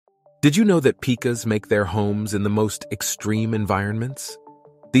Did you know that pikas make their homes in the most extreme environments?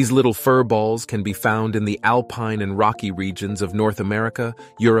 These little fur balls can be found in the alpine and rocky regions of North America,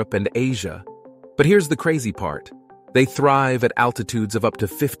 Europe, and Asia. But here's the crazy part. They thrive at altitudes of up to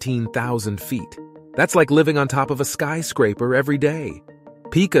 15,000 feet. That's like living on top of a skyscraper every day.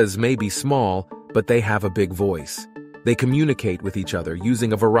 Pikas may be small, but they have a big voice. They communicate with each other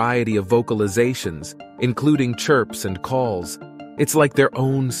using a variety of vocalizations, including chirps and calls. It's like their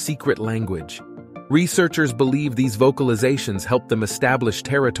own secret language. Researchers believe these vocalizations help them establish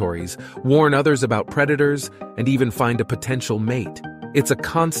territories, warn others about predators, and even find a potential mate. It's a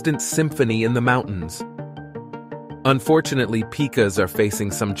constant symphony in the mountains. Unfortunately, pikas are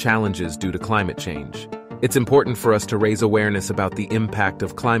facing some challenges due to climate change. It's important for us to raise awareness about the impact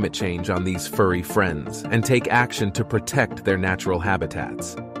of climate change on these furry friends and take action to protect their natural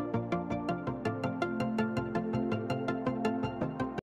habitats.